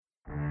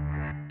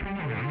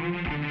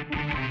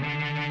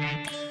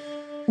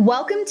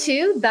Welcome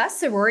to the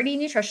Sorority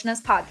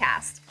Nutritionist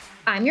Podcast.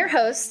 I'm your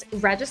host,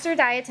 registered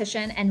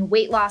dietitian and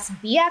weight loss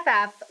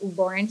BFF,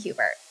 Lauren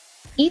Hubert.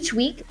 Each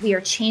week, we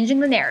are changing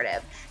the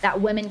narrative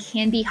that women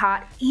can be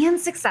hot and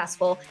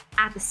successful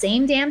at the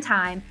same damn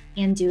time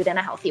and do it in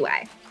a healthy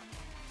way.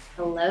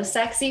 Hello,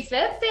 sexy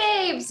fit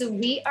babes.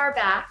 We are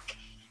back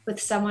with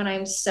someone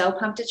I'm so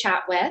pumped to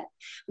chat with.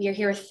 We are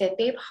here with Fit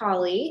Babe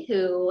Holly,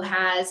 who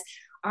has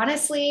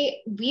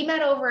honestly, we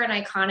met over an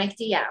iconic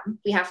DM.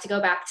 We have to go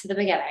back to the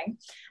beginning.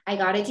 I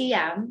got a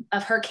DM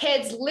of her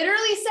kids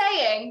literally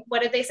saying,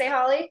 what did they say,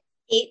 Holly?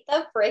 Eat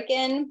the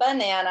freaking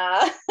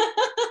banana.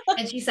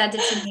 And she sent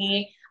it to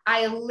me.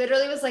 I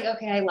literally was like,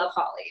 okay, I love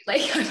Holly.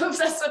 Like, I'm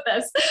obsessed with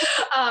this.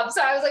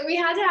 So I was like, we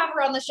had to have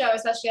her on the show,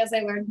 especially as I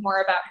learned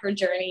more about her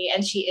journey.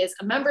 And she is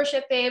a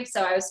membership babe.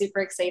 So I was super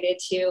excited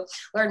to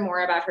learn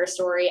more about her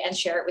story and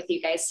share it with you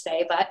guys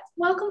today. But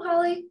welcome,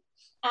 Holly.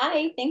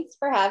 Hi, thanks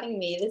for having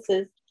me. This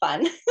is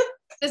fun.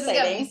 This is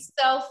going to be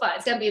so fun.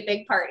 It's going to be a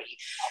big party.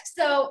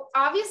 So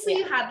obviously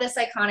you had this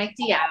iconic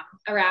DM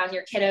around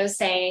your kiddos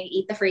saying,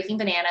 eat the freaking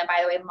banana.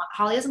 By the way,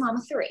 Holly is a mom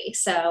of 3.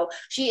 So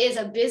she is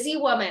a busy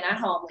woman at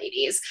home,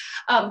 ladies.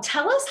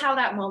 Tell us how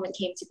that moment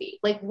came to be.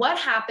 Like, what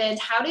happened?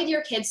 How did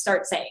your kids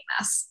start saying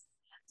this?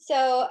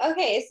 So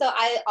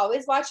I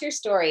always watch your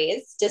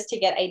stories just to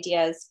get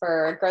ideas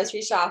for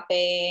grocery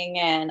shopping.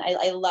 And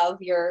I love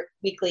your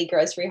weekly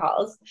grocery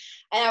hauls.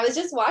 And I was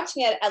just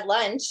watching it at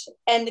lunch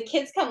and the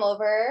kids come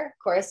over, of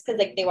course, because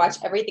like they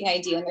watch everything I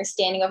do and they're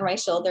standing over my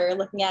shoulder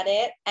looking at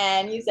it.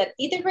 And you said,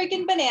 eat the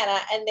freaking banana.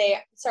 And they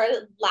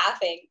started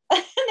laughing.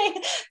 And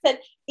they said,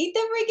 eat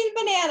the freaking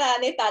banana.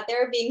 And they thought they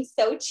were being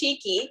so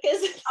cheeky because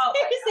they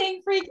were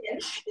saying freaking.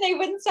 And they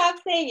wouldn't stop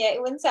saying it.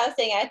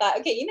 I thought,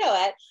 okay, you know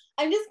what?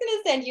 I'm just going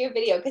to send you a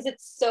video because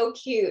it's so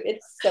cute.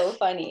 It's so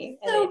funny.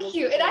 So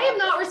cute. And I am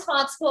not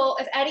responsible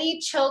if any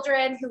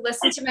children who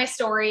listen to my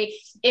story,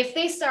 if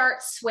they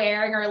start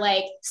swearing or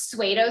like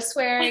pseudo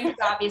swearing, because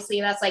obviously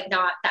that's like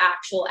not the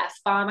actual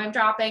F-bomb I'm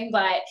dropping,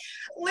 but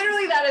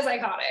literally that is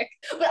iconic.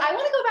 But I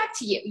want to go back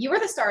to you. You were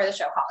the star of the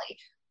show, Holly.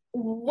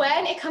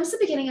 When it comes to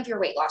the beginning of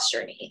your weight loss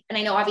journey, and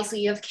I know obviously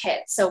you have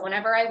kids. So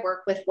whenever I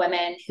work with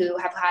women who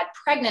have had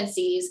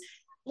pregnancies,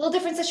 a little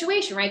different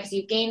situation, right? Because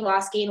you've gained,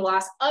 lost,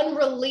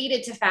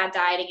 unrelated to fad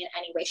dieting in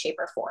any way, shape,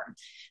 or form.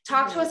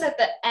 Talk to us at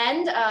the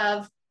end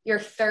of your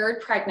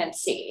 3rd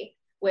pregnancy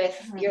with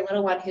your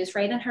little one who's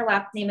right in her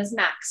lap. Name is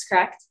Max,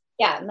 correct?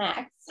 Yeah,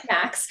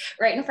 Max,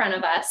 right in front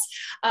of us.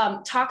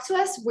 Talk to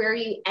us where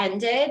you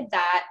ended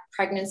that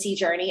pregnancy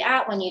journey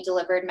at when you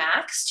delivered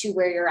Max to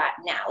where you're at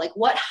now. Like,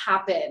 what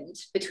happened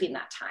between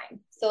that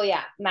time? So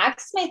yeah,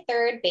 Max is my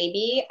 3rd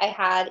baby I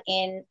had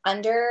in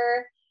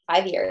under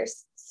 5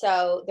 years.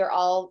 So they're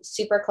all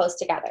super close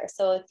together.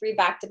 So 3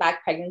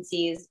 back-to-back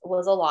pregnancies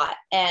was a lot.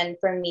 And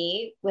for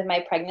me, with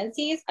my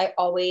pregnancies, I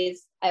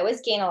always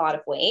gain a lot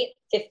of weight,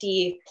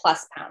 50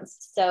 plus pounds.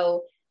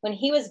 So when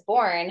he was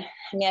born,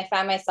 I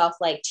found myself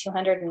like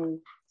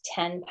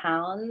 210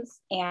 pounds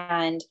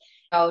and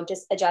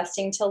just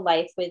adjusting to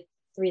life with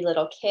 3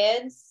 little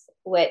kids,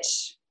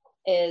 which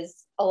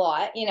is a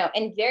lot,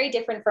 and very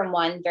different from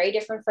 1, very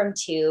different from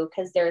 2,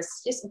 because there's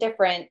just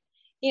different,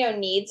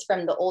 needs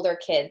from the older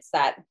kids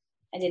that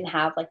I didn't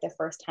have like the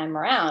first time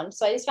around.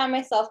 So I just found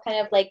myself kind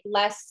of like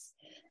less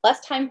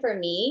time for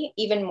me,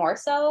 even more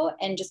so,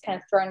 and just kind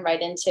of thrown right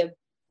into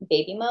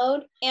baby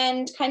mode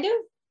and kind of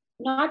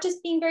not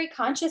just being very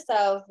conscious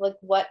of like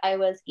what I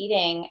was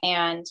eating.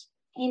 And,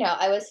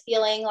 I was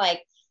feeling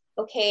like,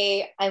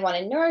 okay, I want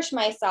to nourish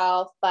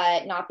myself,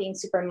 but not being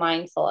super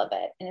mindful of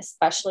it. And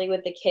especially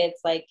with the kids,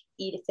 like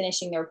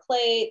finishing their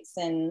plates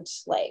and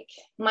like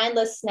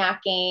mindless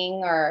snacking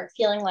or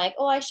feeling like,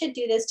 oh, I should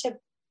do this to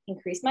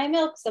increase my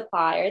milk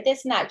supply or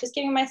this and that, just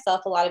giving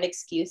myself a lot of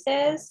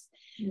excuses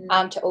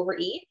to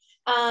overeat.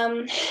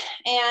 And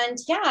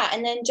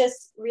then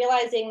just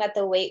realizing that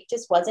the weight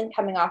just wasn't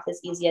coming off as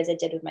easy as it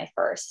did with my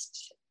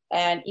first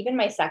and even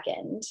my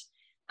second.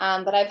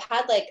 But I've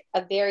had like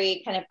a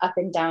very kind of up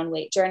and down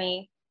weight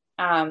journey.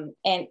 And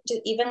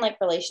just even like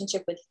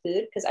relationship with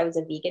food, because I was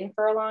a vegan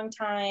for a long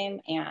time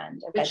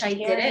and a which I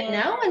didn't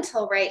know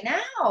until right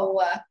now.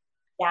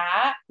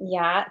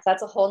 Yeah.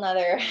 That's a whole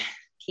nother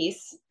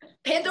piece.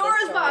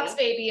 Pandora's box,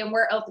 baby, and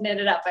we're opening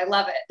it up. I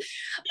love it.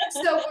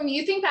 So when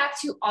you think back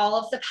to all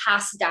of the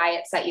past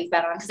diets that you've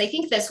been on, because I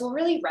think this will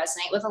really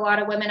resonate with a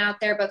lot of women out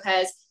there,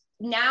 because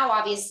now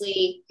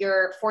obviously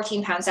you're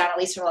 14 pounds down, at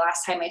least from the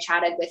last time I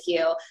chatted with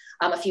you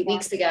a few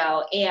weeks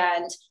ago.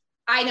 And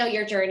I know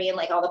your journey and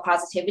like all the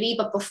positivity,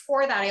 but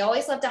before that, I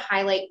always love to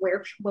highlight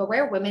where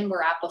women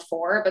were at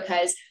before,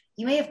 because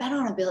you may have been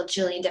on a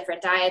bajillion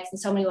different diets and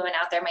so many women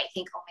out there might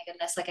think, oh my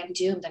goodness, like I'm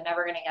doomed. I'm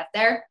never going to get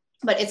there.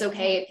 But it's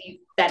okay if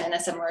you've been in a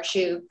similar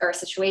shoe or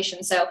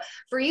situation. So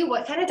for you,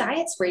 what kind of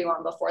diets were you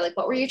on before? Like,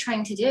 what were you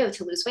trying to do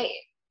to lose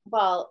weight?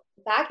 Well,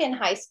 back in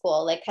high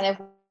school, like kind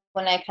of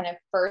when I kind of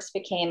first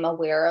became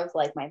aware of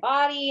like my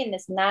body and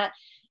this and that,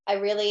 I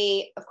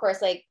really, of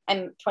course, like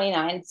I'm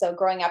 29. So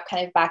growing up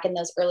kind of back in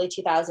those early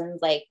 2000s,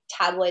 like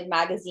tabloid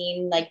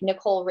magazine, like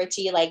Nicole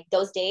Richie, like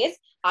those days,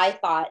 I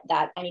thought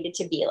that I needed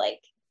to be like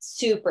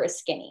super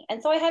skinny.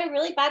 And so I had a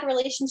really bad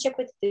relationship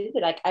with food.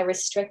 Like I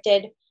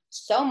restricted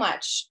so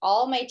much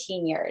all my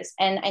teen years,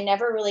 and I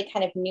never really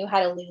kind of knew how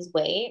to lose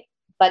weight,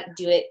 but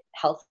do it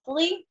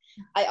healthfully.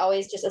 I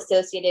always just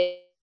associated,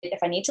 if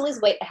I need to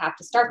lose weight, I have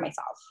to starve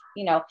myself,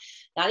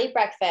 not eat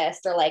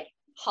breakfast, or like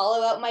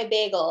hollow out my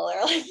bagel,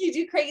 or like you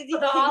do crazy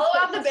The hollow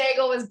out the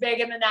bagel was big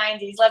in the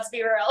 90s. Let's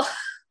be real.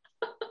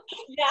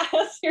 Yeah,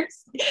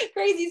 seriously.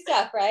 Crazy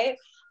stuff, right?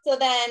 So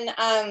then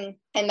I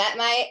met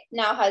my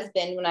now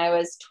husband when I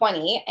was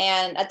 20.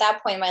 And at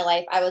that point in my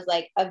life, I was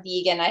like a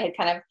vegan. I had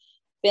kind of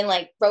been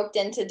like roped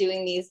into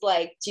doing these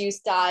like juice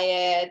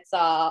diets,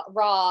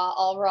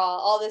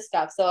 all this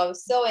stuff. So I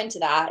was so into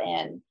that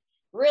and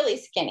really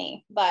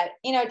skinny, but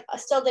I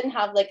still didn't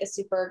have like a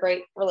super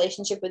great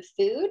relationship with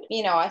food.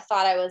 I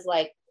thought I was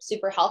like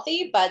super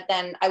healthy, but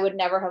then I would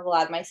never have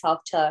allowed myself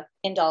to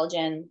indulge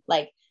in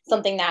like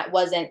something that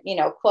wasn't,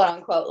 quote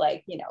unquote,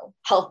 like,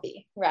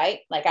 healthy, right?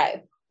 Like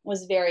I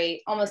was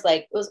very, almost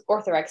like it was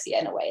orthorexia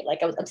in a way.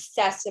 Like I was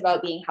obsessed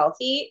about being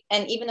healthy.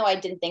 And even though I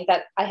didn't think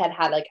that I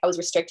had like, I was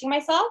restricting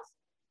myself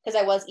because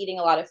I was eating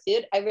a lot of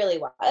food, I really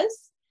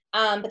was.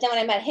 But then when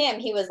I met him,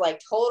 he was like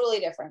totally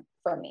different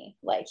from me.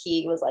 Like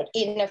he was like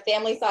eating a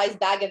family-sized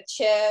bag of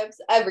chips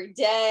every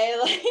day,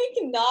 like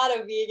not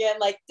a vegan,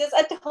 like just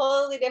a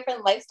totally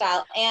different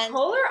lifestyle. And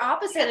polar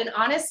opposite. And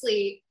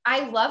honestly,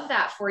 I love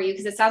that for you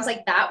because it sounds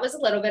like that was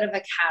a little bit of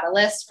a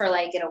catalyst for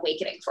like an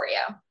awakening for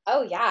you.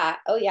 Oh yeah.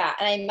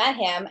 And I met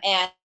him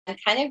and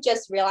kind of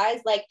just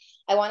realized like,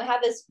 I want to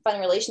have this fun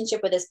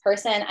relationship with this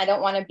person. I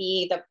don't want to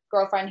be the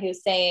girlfriend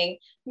who's saying,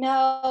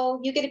 no,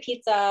 you get a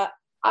pizza,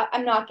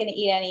 I'm not going to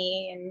eat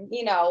any.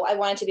 And, I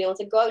wanted to be able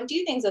to go out and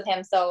do things with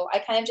him. So I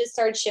kind of just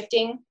started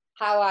shifting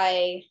how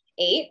I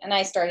ate, and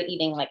I started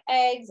eating like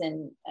eggs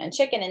and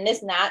chicken and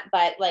this and that,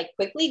 but like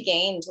quickly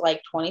gained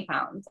like 20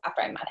 pounds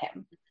after I met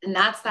him. And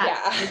that's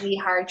that really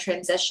hard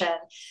transition.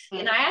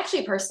 And I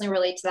actually personally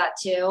relate to that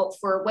too.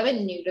 For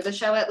women new to the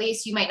show, at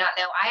least, you might not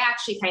know, I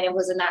actually kind of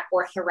was in that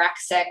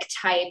orthorexic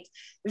type,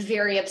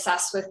 very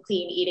obsessed with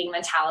clean eating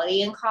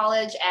mentality in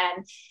college.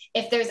 And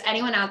if there's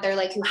anyone out there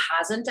like who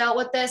hasn't dealt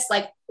with this,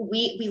 like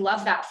we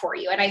love that for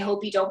you. And I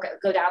hope you don't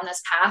go down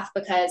this path,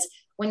 because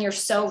when you're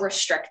so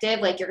restrictive,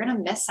 like you're going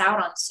to miss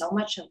out on so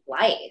much of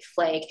life.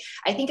 Like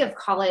I think of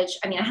college,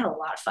 I mean, I had a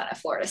lot of fun at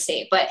Florida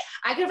State, but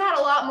I could have had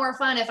a lot more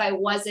fun if I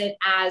wasn't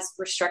as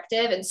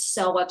restrictive and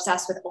so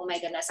obsessed with, oh my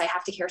goodness, I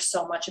have to care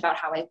so much about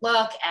how I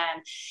look.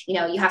 And,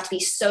 you have to be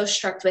so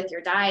strict with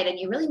your diet, and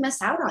you really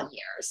miss out on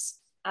years.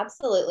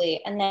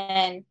 Absolutely. And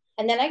then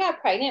I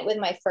got pregnant with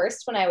my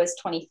first when I was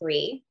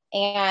 23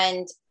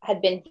 and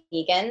had been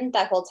vegan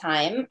that whole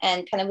time,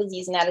 and kind of was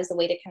using that as a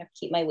way to kind of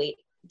keep my weight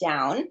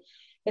down,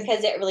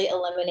 because it really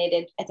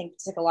eliminated, I think,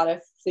 just like a lot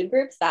of food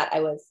groups that I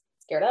was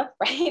scared of,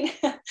 right?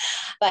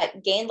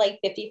 But gained like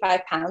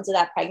 55 pounds of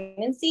that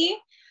pregnancy,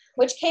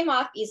 which came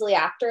off easily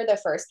after the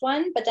first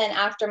one. But then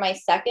after my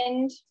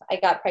second, I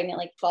got pregnant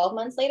like 12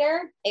 months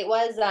later. It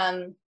was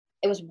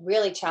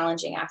really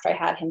challenging after I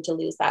had him to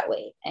lose that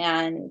weight.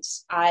 And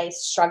I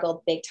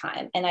struggled big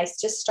time. And I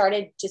just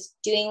started just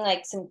doing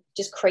like some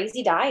just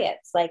crazy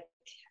diets. Like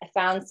I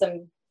found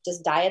some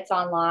just diets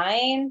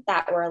online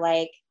that were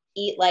like,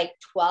 eat like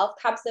 12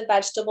 cups of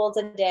vegetables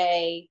a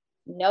day,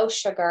 no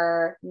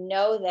sugar,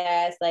 no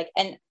this, like,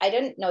 and I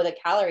didn't know the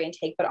calorie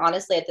intake, but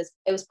honestly it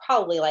was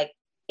probably like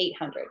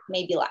 800,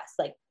 maybe less,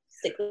 like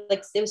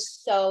it was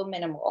so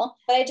minimal.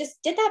 But I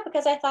just did that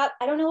because I thought,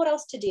 I don't know what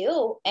else to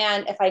do.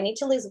 And if I need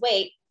to lose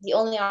weight, the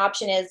only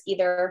option is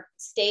either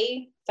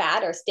stay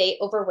fat or stay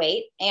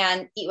overweight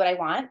and eat what I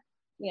want,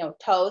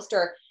 toast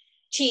or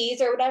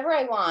cheese or whatever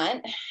I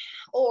want,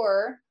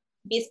 or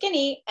be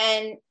skinny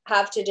and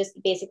have to just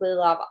basically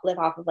live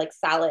off of like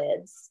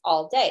salads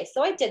all day.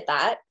 So I did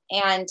that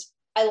and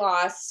I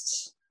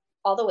lost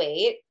all the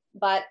weight,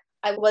 but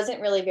I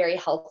wasn't really very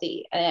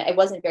healthy and I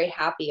wasn't very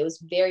happy. It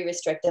was very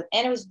restrictive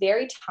and it was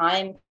very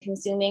time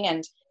consuming,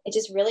 and it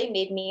just really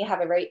made me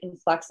have a very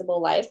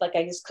inflexible life. Like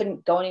I just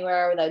couldn't go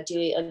anywhere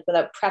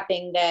without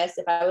prepping this.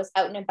 If I was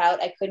out and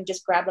about, I couldn't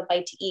just grab a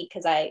bite to eat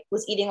because I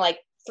was eating like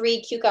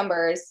 3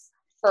 cucumbers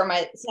for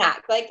my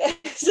snack. Like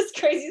it's just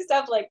crazy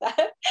stuff like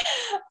that.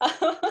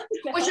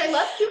 Which I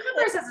love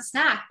cucumbers as a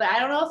snack, but I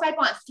don't know if I'd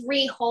want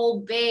 3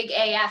 whole big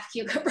AF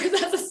cucumbers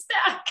as a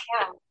snack.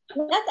 Yeah.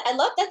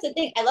 That's the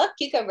thing. I love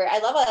cucumber. I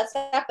love all that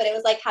stuff, but it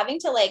was like having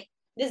to like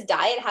this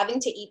diet,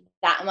 having to eat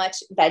that much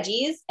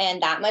veggies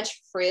and that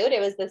much fruit. It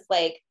was this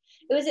like,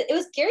 it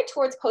was geared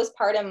towards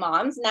postpartum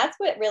moms. And that's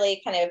what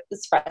really kind of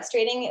was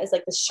frustrating. It was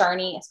like it's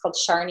called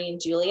Sharni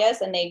and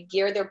Julius, and they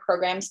gear their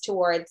programs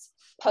towards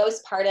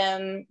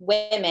postpartum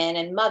women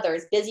and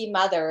mothers, busy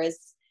mothers,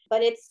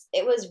 but it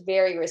was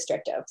very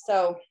restrictive.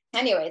 So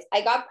anyways,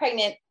 I got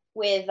pregnant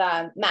with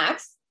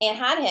Max and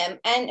had him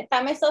and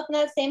found myself in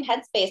that same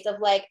headspace of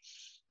like,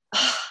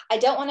 I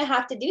don't want to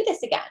have to do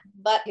this again,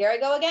 but here I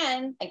go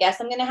again. I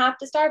guess I'm going to have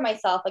to starve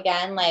myself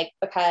again, like,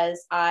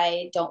 because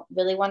I don't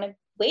really want to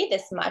weigh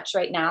this much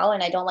right now.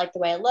 And I don't like the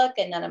way I look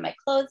and none of my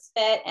clothes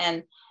fit.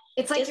 And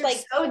it's like, you're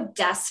like so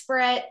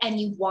desperate and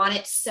you want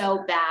it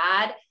so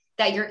bad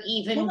that you're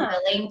even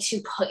willing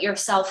to put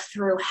yourself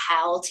through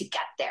hell to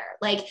get there.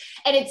 Like,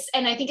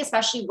 and I think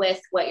especially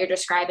with what you're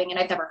describing, and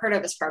I've never heard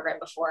of this program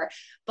before,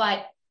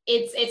 but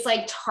it's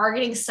like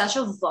targeting such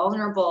a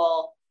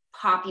vulnerable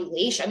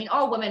population. I mean,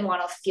 all women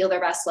want to feel their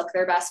best, look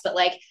their best, but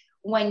like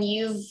when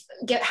you've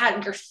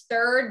had your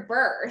third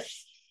birth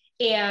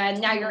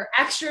and now you're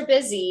extra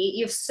busy,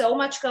 you have so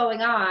much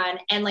going on,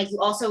 and like you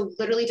also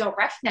literally don't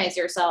recognize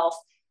yourself,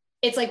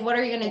 it's like, what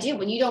are you going to do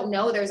when you don't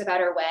know there's a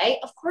better way?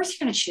 Of course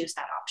you're going to choose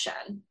that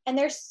option. And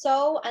they're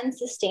so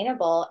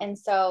unsustainable. And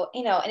so,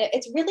 you know, and it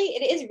is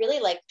really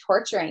like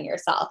torturing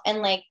yourself. And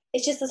like,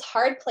 it's just this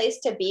hard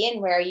place to be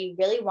in where you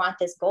really want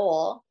this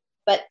goal,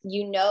 but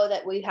you know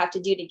that what you have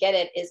to do to get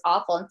it is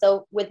awful. And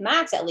so with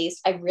Max, at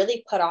least, I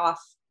really put off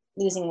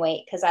losing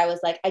weight because I was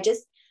like,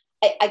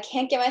 I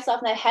can't get myself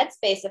in that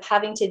headspace of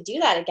having to do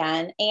that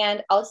again.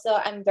 And also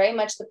I'm very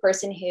much the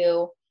person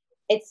who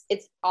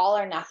it's all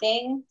or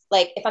nothing.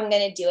 Like if I'm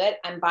going to do it,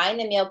 I'm buying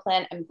the meal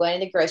plan, I'm going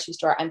to the grocery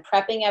store, I'm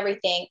prepping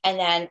everything, and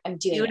then I'm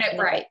doing it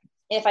right.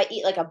 If I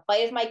eat like a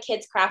bite of my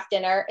kids' craft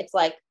dinner, it's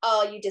like,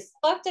 oh, you just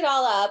fucked it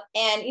all up.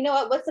 And you know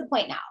what? What's the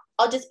point now?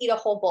 I'll just eat a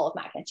whole bowl of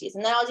mac and cheese,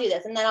 and then I'll do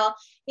this. And then I'll,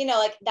 you know,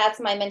 like that's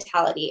my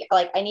mentality.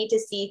 Like I need to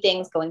see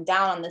things going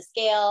down on the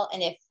scale.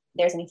 And if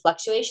there's any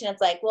fluctuation,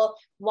 it's like, well,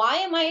 why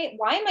am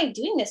I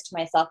doing this to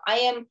myself? I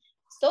am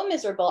so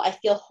miserable. I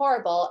feel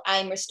horrible.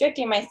 I'm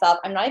restricting myself.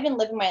 I'm not even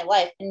living my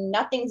life and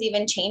nothing's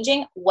even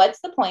changing.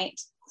 What's the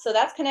point? So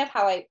that's kind of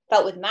how I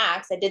felt with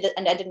Max. I did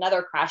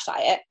another crash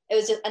diet. It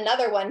was just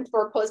another one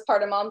for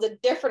postpartum moms, a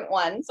different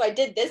one. So I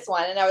did this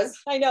one and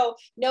I know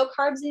no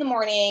carbs in the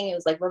morning. It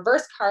was like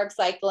reverse carb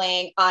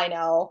cycling. I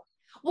know.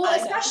 Well,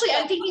 especially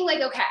I'm thinking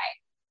like, okay,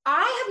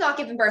 I have not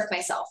given birth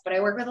myself, but I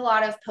work with a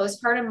lot of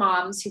postpartum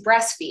moms who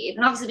breastfeed,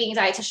 and obviously being a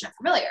dietitian, I'm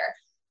familiar.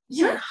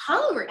 You're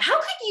hungry.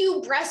 How could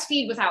you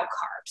breastfeed without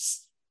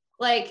carbs?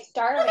 Like,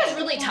 that's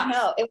really tough.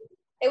 No,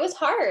 it was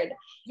hard.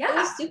 Yeah. It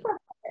was super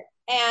hard.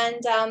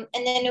 And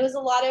then it was a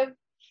lot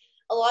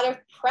of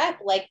prep,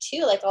 like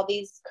too, like all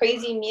these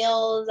crazy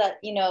meals that,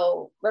 you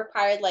know,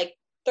 required like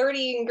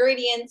 30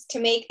 ingredients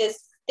to make this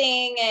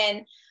thing.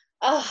 And,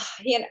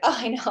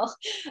 I know.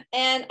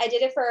 And I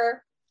did it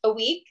for a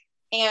week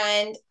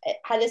and it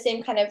had the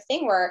same kind of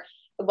thing where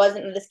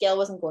the scale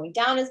wasn't going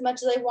down as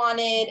much as I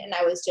wanted. And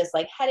I was just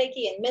like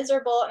headachy and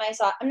miserable. And I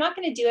thought, I'm not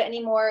going to do it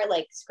anymore.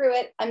 Like, screw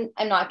it. I'm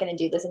not going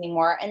to do this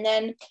anymore. And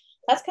then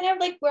that's kind of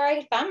like where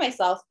I found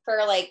myself for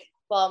like,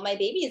 well, my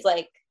baby is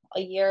like a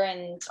year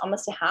and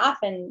almost a half.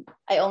 And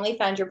I only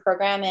found your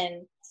program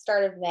in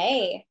start of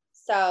May.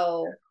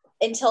 So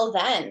until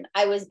then,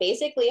 I was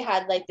basically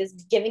had like this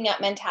giving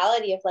up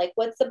mentality of like,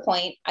 what's the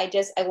point? I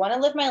want to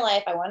live my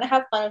life. I want to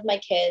have fun with my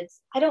kids.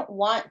 I don't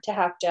want to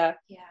have to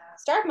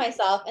starve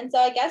myself. And so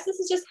I guess this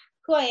is just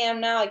who I am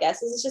now. I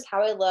guess this is just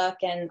how I look,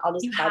 and I'll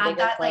just have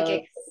that clothes.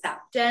 Like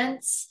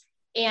acceptance.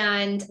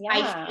 And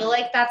I feel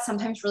like that's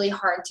sometimes really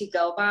hard to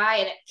go by,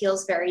 and it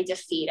feels very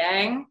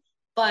defeating.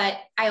 But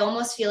I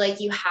almost feel like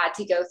you had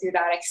to go through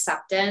that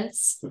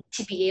acceptance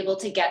to be able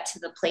to get to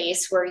the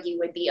place where you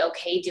would be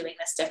okay doing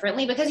this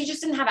differently, because you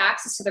just didn't have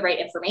access to the right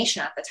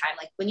information at the time.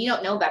 Like when you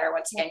don't know better,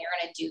 once again, you're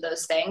going to do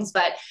those things,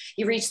 but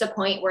you reach the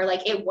point where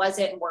like, it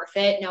wasn't worth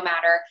it, no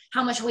matter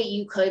how much weight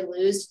you could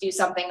lose to do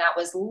something that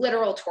was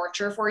literal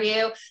torture for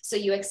you. So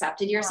you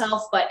accepted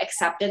yourself, but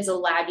acceptance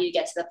allowed you to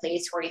get to the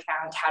place where you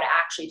found how to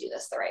actually do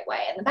this the right way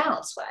and the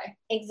balanced way.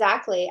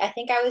 Exactly. I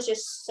think I was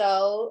just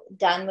so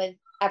done with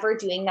ever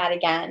doing that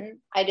again.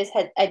 I just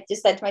said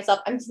to myself,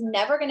 I'm just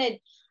never going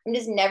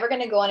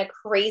to go on a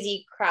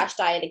crazy crash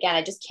diet again.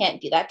 I just can't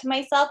do that to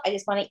myself. I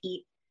just want to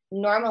eat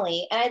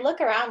normally. And I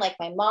look around, like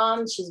my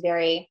mom, she's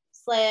very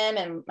slim,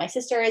 and my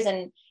sisters, and,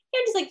 you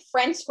know, just like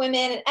French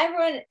women and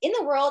everyone in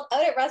the world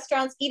out at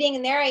restaurants eating.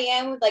 And there I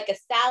am with like a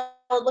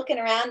salad looking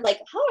around,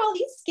 like, how are all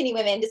these skinny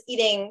women just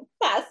eating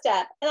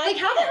pasta? And like,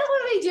 how the hell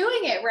are they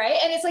doing it? Right.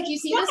 And it's like, you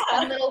see this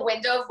one little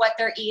window of what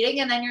they're eating.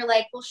 And then you're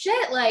like, well,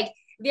 shit, like,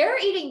 they're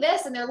eating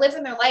this and they're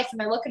living their life and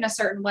they're looking a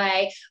certain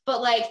way.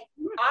 But like,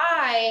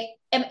 I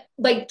am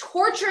like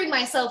torturing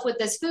myself with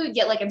this food,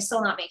 yet like I'm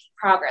still not making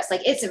progress.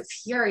 Like, it's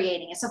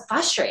infuriating. It's so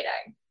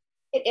frustrating.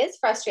 It is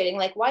frustrating.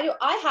 Like, why do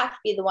I have to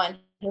be the one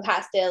who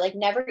has to like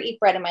never eat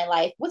bread in my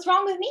life? What's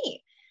wrong with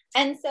me?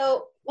 And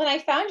so when I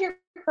found your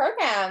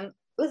program,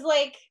 it was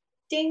like,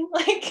 ding,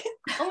 like,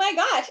 oh my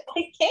gosh,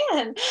 I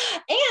can. And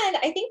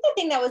I think the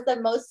thing that was the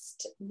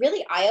most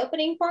really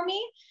eye-opening for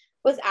me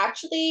was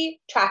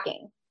actually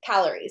tracking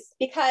calories,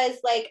 because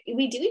like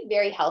we do eat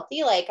very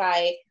healthy. Like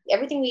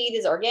everything we eat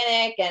is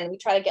organic, and we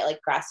try to get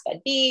like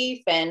grass-fed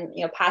beef and,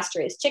 you know,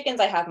 pasture-raised chickens.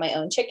 I have my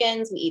own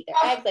chickens. We eat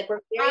their eggs. Like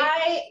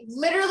I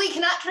literally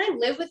can I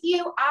live with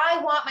you?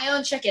 I want my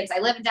own chickens. I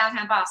live in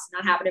downtown Boston.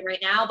 Not happening right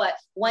now, but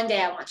one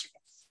day I want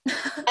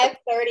chickens. I have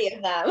 30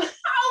 of them.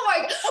 Oh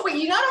my God. Wait,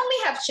 you not only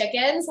have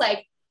chickens,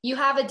 like you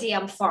have a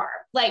damn farm.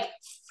 Like,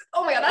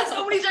 oh my God, that's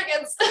so many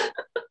chickens.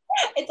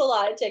 It's a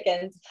lot of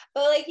chickens,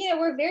 but like, you know,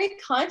 we're very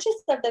conscious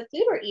of the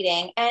food we're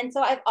eating. And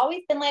so I've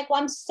always been like,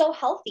 well, I'm so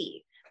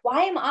healthy.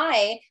 why am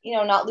I,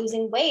 not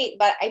losing weight?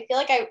 But I feel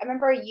like I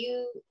remember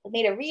you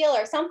made a reel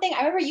or something. I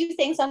remember you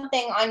saying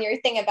something on your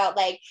thing about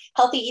like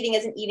healthy eating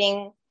isn't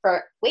eating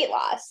for weight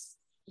loss.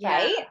 Yeah.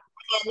 Right.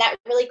 And that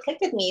really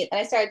clicked with me. And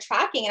I started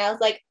tracking and I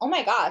was like, oh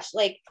my gosh,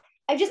 like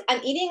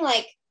I'm eating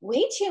like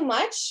way too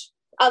much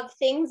of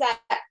things that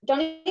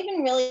don't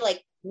even really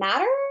like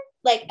matter.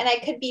 Like, and I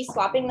could be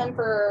swapping them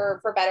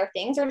for better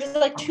things, or just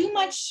like too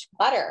much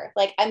butter.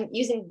 Like I'm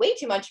using way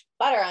too much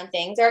butter on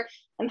things, or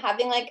I'm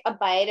having like a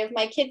bite of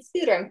my kid's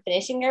food, or I'm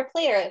finishing their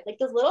plate, or like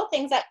those little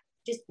things that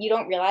just you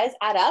don't realize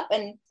add up.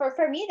 And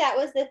for me, that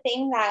was the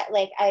thing that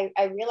like I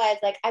realized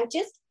like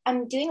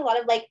I'm doing a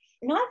lot of like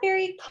not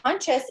very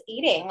conscious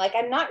eating. Like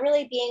I'm not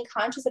really being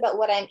conscious about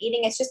what I'm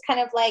eating. It's just kind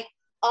of like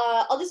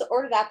I'll just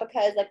order that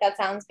because like that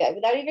sounds good,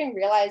 without even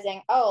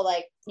realizing, oh,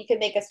 like you could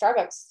make a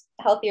Starbucks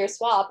healthier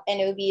swap and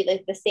it would be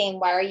like the same.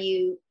 Why are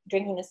you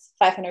drinking this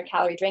 500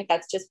 calorie drink?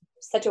 That's just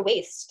such a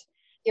waste.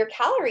 Your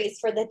calories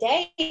for the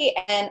day,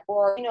 and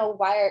or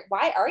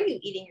why are you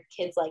eating your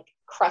kids like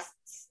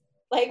crusts?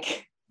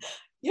 Like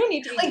you don't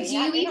need to be like, do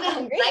you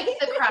even like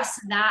the crust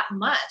that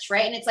much,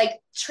 right? And it's like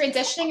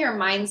transitioning your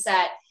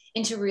mindset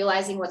into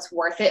realizing what's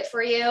worth it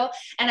for you.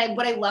 And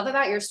what I love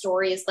about your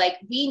story is like,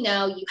 we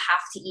know you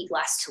have to eat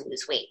less to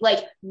lose weight,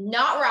 like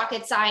not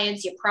rocket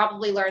science. You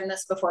probably learned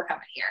this before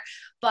coming here,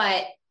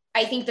 but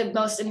I think the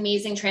most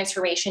amazing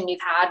transformation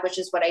you've had, which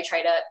is what I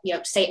try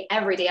to, say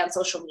every day on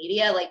social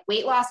media, like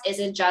weight loss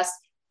isn't just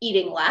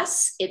eating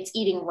less, it's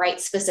eating right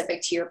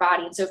specific to your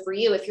body. And so for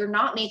you, if you're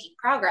not making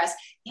progress,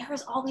 there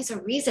is always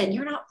a reason.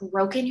 You're not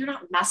broken, you're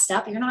not messed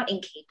up, you're not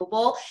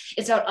incapable.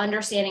 It's about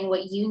understanding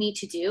what you need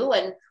to do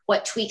and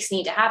what tweaks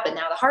need to happen.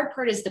 Now, the hard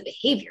part is the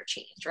behavior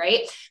change,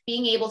 right?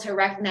 Being able to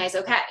recognize,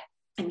 okay,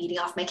 I'm eating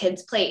off my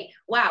kid's plate.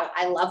 Wow,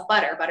 I love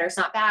butter. Butter's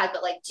not bad,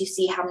 but like, do you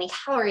see how many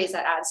calories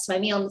that adds to my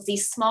meal? And it's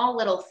these small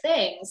little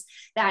things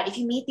that if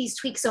you make these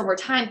tweaks over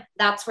time,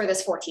 that's where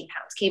this 14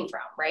 pounds came from,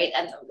 right?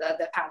 And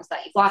the pounds that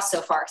you've lost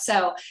so far.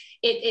 So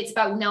it's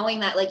about knowing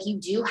that like you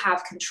do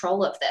have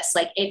control of this.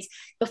 Like it's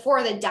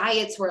before the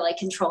diets were like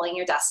controlling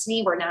your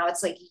destiny, where now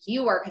it's like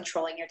you are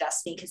controlling your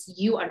destiny because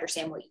you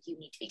understand what you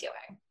need to be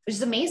doing, which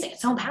is amazing.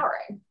 It's so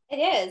empowering. It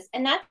is.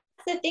 And that's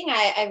the thing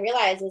I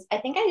realized is I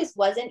think I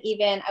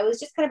was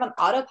just kind of on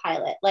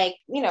autopilot. Like,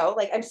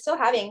 like I'm still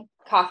having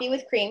coffee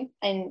with cream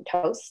and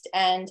toast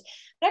and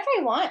whatever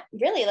I want,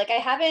 really. Like I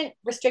haven't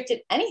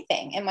restricted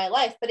anything in my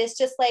life, but it's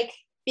just like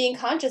being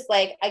conscious.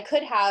 Like I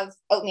could have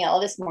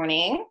oatmeal this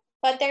morning,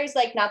 but there's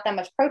like not that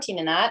much protein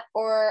in that.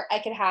 Or I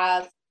could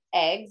have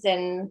eggs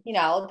and,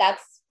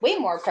 that's way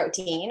more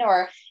protein.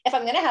 Or if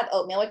I'm going to have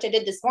oatmeal, which I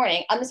did this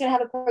morning, I'm just going to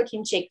have a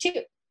protein shake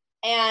too.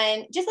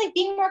 And just like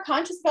being more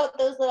conscious about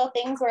those little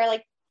things where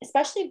like,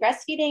 especially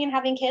breastfeeding and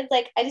having kids,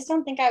 like I just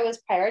don't think I was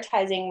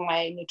prioritizing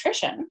my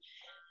nutrition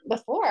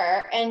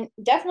before. And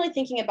definitely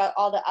thinking about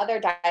all the other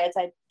diets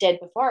I did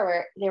before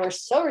where they were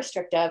so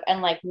restrictive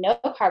and like no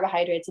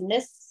carbohydrates and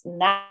this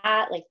and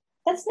that, like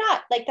that's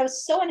not like, that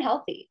was so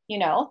unhealthy,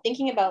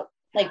 thinking about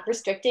like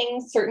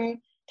restricting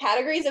certain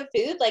categories of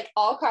food, like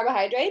all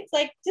carbohydrates,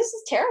 like this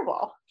is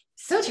terrible.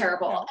 So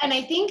terrible. And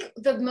I think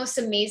the most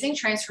amazing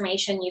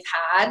transformation you've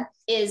had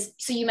is,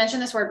 so you mentioned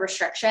this word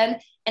restriction,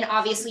 and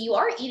obviously you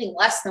are eating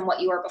less than what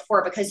you were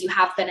before because you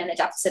have been in a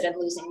deficit and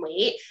losing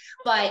weight,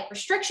 but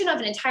restriction of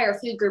an entire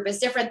food group is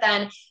different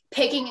than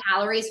picking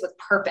calories with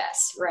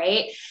purpose,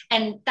 right?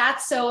 And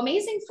that's so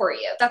amazing for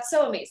you. That's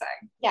so amazing.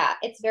 Yeah,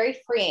 it's very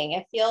freeing.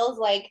 It feels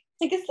like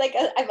it's like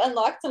I've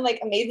unlocked some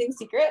like amazing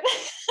secret.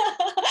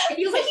 It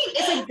feels like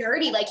it's like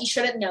dirty, like you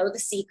shouldn't know the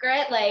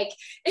secret. Like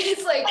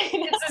it's like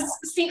it's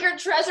a secret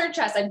treasure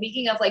chest. I'm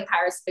thinking of like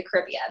Pirates of the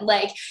Caribbean.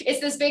 Like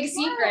it's this big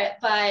secret,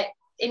 but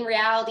in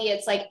reality,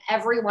 it's like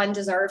everyone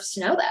deserves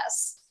to know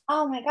this.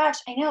 Oh my gosh,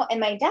 I know.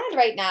 And my dad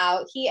right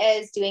now, he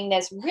is doing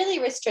this really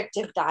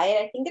restrictive diet.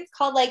 I think it's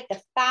called like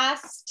the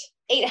Fast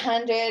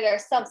 800 or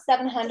some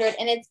 700.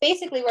 And it's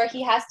basically where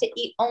he has to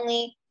eat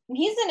only,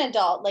 he's an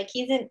adult, like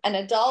he's an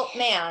adult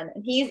man,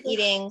 and he's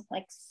eating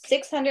like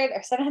 600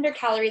 or 700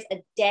 calories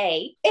a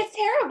day. It's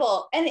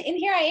terrible. And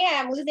here I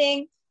am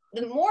losing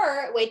the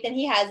more weight than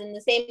he has in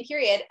the same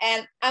period.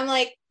 And I'm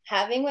like,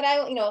 having what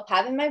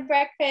having my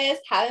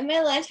breakfast, having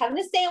my lunch, having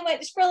a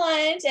sandwich for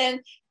lunch. And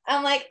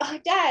I'm like, oh,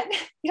 Dad,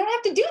 you don't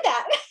have to do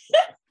that.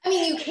 I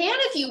mean, you can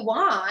if you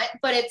want,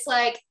 but it's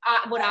like,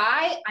 I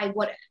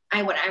wouldn't.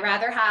 I'd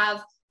rather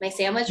have my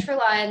sandwich for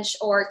lunch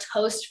or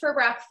toast for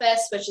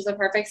breakfast, which is a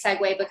perfect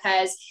segue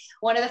because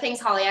one of the things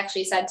Holly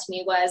actually said to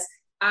me was,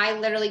 I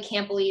literally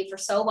can't believe for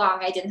so long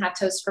I didn't have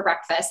toast for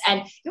breakfast.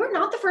 And you were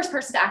not the first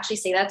person to actually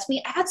say that to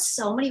me. I had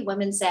so many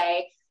women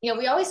say,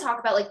 we always talk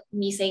about like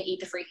me saying eat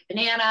the freaking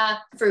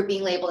banana, fruit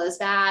being labeled as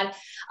bad,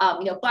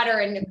 butter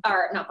and,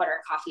 or not butter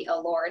and coffee,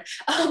 oh Lord,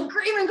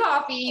 cream and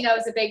coffee,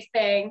 is a big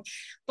thing.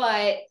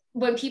 But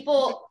when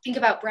people think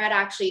about bread,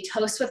 actually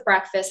toast with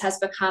breakfast has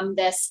become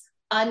this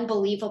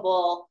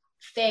unbelievable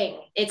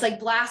thing. It's like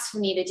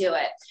blasphemy to do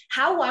it.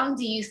 How long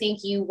do you think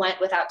you went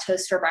without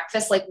toast for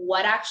breakfast? Like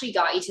what actually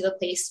got you to the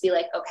place to be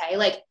like, okay,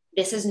 like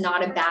this is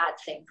not a bad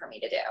thing for me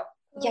to do?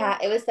 Yeah,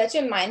 it was such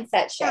a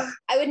mindset shift.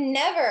 I would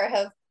never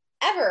have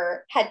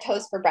ever had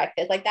toast for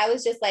breakfast. Like that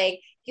was just like,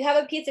 you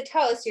have a piece of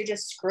toast, you're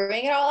just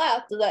screwing it all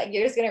up. Like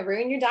you're just going to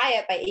ruin your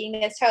diet by eating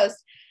this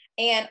toast.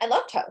 And I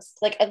love toast.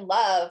 Like I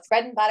love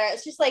bread and butter.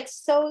 It's just like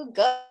so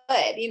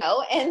good, you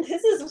know? And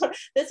this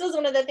was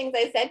one of the things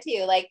I said to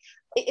you, like,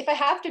 if I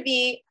have to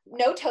be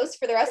no toast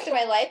for the rest of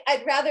my life,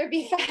 I'd rather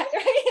be fat,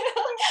 right? You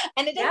know?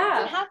 And it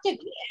doesn't have to be.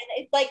 And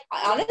it's like,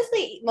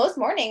 honestly, most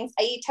mornings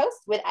I eat toast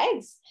with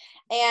eggs,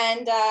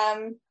 and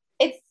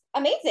it's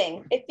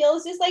amazing. It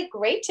feels just like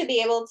great to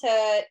be able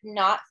to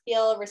not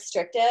feel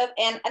restrictive.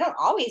 And I don't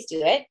always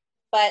do it,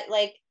 but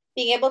like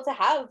being able to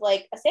have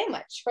like a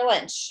sandwich for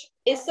lunch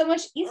is so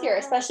much easier,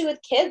 especially with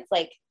kids,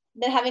 like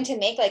than having to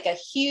make like a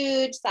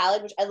huge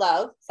salad, which I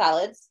love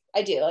salads.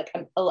 I do, like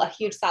I'm a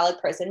huge salad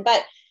person,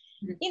 but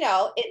you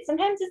know,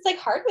 sometimes it's like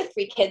hard with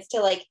 3 kids to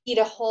like eat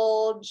a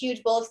whole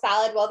huge bowl of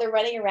salad while they're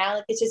running around.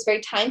 Like it's just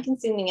very time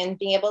consuming, and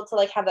being able to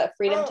like have that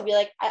freedom to be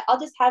like, I'll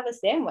just have a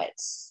sandwich.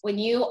 When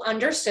you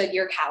understood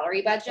your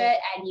calorie budget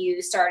and you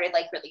started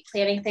like really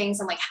planning things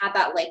and like had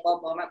that light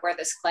bulb moment where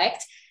this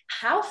clicked,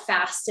 how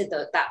fast did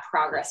that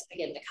progress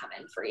begin to come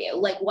in for you?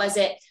 Like, was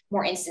it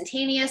more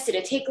instantaneous? Did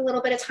it take a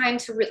little bit of time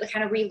to really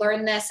kind of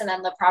relearn this, and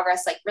then the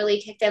progress like really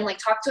kicked in? Like,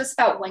 talk to us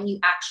about when you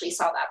actually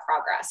saw that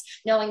progress,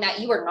 knowing that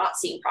you were not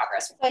seeing progress.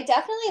 So I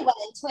definitely went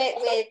into it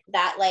with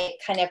that like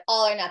kind of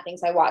all or nothing.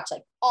 So I watched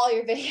like all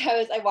your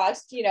videos. I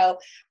watched, you know,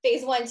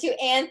 phase 1, 2,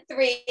 and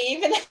 3.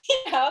 Even,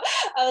 you know,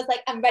 I was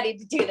like, I'm ready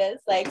to do this.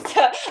 Like,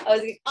 so I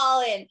was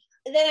all in.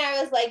 And then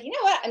I was like, you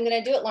know what? I'm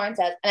going to do what Lauren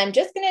says, and I'm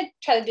just going to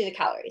try to do the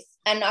calories.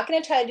 I'm not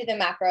going to try to do the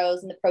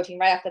macros and the protein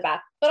right off the bat,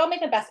 but I'll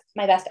make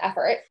my best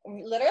effort.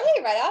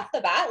 Literally right off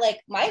the bat, like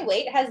my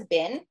weight has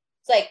been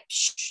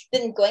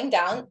been going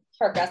down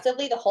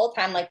progressively the whole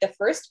time. Like the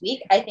first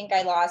week, I think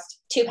I lost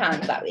 2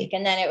 pounds that week.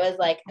 And then it was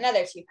like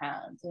another 2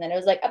 pounds. And then it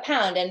was like a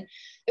pound. And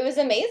it was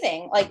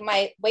amazing. Like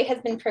my weight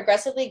has been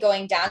progressively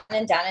going down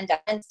and down and down.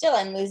 And still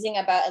I'm losing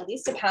about at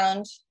least a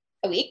pound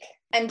a week.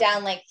 I'm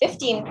down like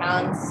 15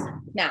 pounds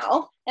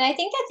now. And I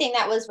think the thing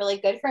that was really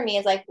good for me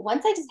is like,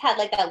 once I just had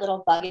like that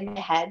little bug in my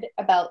head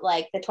about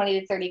like the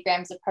 20 to 30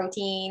 grams of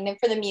protein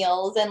for the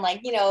meals and like,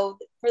 you know,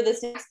 for the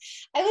snacks,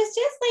 I was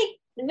just like,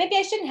 maybe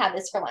I shouldn't have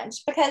this for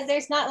lunch because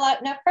there's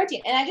not enough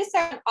protein. And I just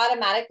started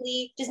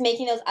automatically just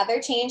making those other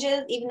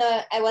changes, even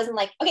though I wasn't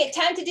like, okay,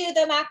 time to do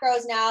the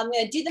macros now. I'm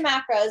going to do the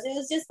macros. It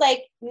was just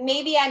like,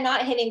 maybe I'm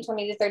not hitting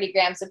 20 to 30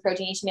 grams of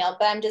protein each meal,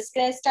 but I'm just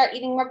going to start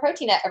eating more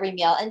protein at every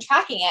meal and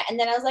tracking it. And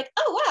then I was like,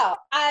 oh, wow,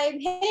 I'm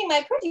hitting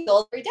my protein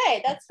goal every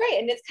day. That's great.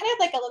 And it's kind of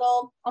like a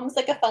little, almost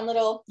like a fun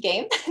little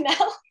game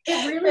now.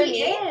 It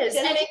really is.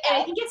 And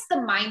I think it's the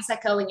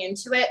mindset going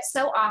into it.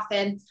 So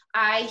often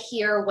I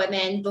hear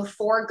women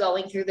before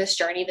going through this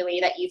journey, the way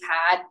that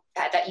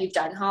you've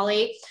done,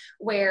 Holly,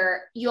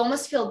 where you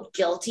almost feel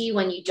guilty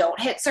when you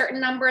don't hit certain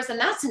numbers. And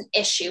that's an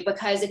issue,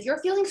 because if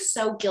you're feeling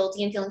so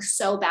guilty and feeling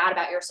so bad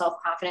about your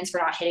self-confidence for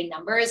not hitting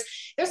numbers,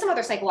 there's some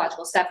other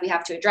psychological stuff we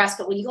have to address.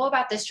 But when you go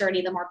about this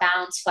journey the more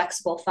balanced,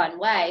 flexible, fun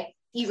way,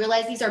 you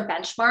realize these are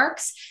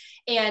benchmarks.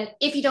 And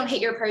if you don't hit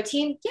your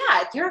protein,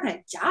 yeah, you're not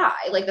going to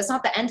die. Like that's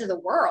not the end of the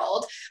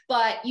world,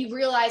 but you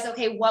realize,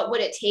 okay, what would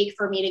it take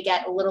for me to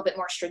get a little bit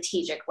more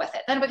strategic with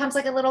it? Then it becomes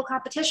like a little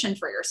competition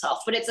for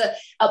yourself, but it's a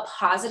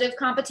positive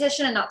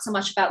competition and not so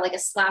much about like a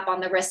slap on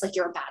the wrist, like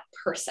you're a bad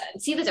person.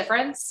 See the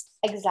difference?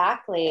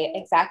 Exactly.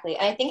 And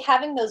I think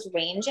having those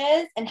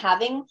ranges and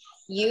having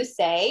you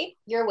say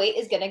your weight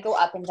is going to go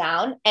up and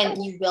down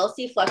and you will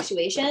see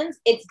fluctuations.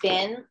 It's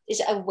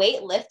a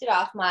weight lifted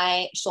off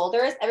my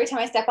shoulders every time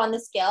I step on the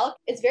scale.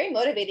 It's very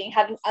motivating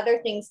having other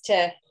things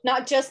to,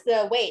 not just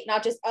the weight,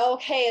 not just, oh,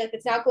 hey,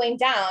 it's not going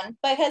down.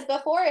 Because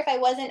before, if I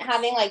wasn't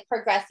having like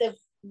progressive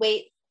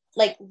weight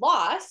like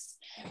loss,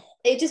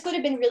 it just would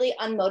have been really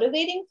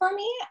unmotivating for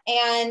me.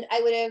 And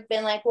I would have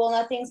been like, well,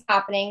 nothing's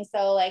happening.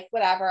 So like,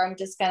 whatever, I'm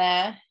just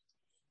gonna,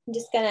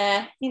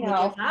 you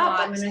know,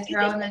 I'm going to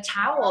throw in the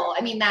towel.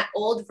 I mean, that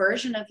old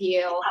version of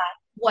you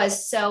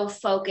was so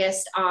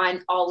focused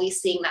on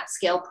always seeing that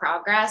scale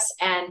progress,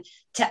 and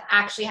to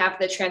actually have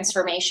the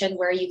transformation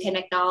where you can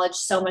acknowledge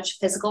so much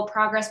physical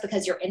progress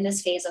because you're in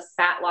this phase of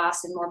fat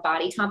loss and more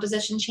body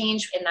composition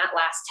change in that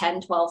last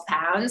 10, 12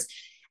 pounds.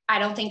 I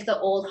don't think the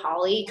old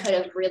Holly could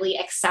have really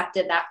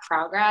accepted that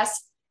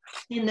progress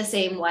in the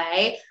same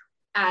way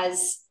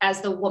as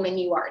the woman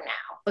you are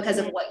now, because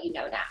of what you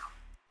know now.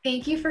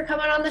 Thank you for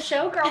coming on the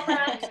show,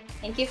 girlfriend.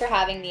 Thank you for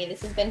having me.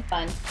 This has been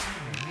fun.